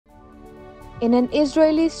in an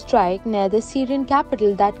Israeli strike near the Syrian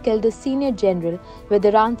capital that killed a senior general with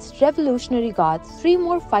Iran's Revolutionary Guards. 3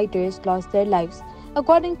 more fighters lost their lives,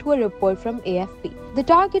 according to a report from AFP. The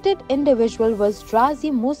targeted individual was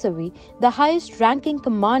Razi Moussavi, the highest-ranking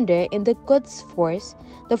commander in the Quds Force,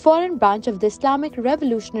 the foreign branch of the Islamic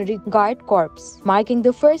Revolutionary Guard Corps, marking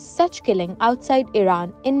the first such killing outside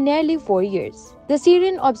Iran in nearly 4 years. The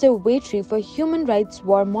Syrian Observatory for Human Rights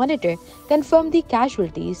War Monitor confirmed the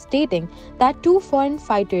casualties, stating that 2 foreign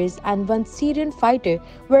fighters and 1 Syrian fighter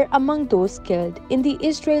were among those killed in the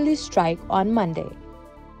Israeli strike on Monday.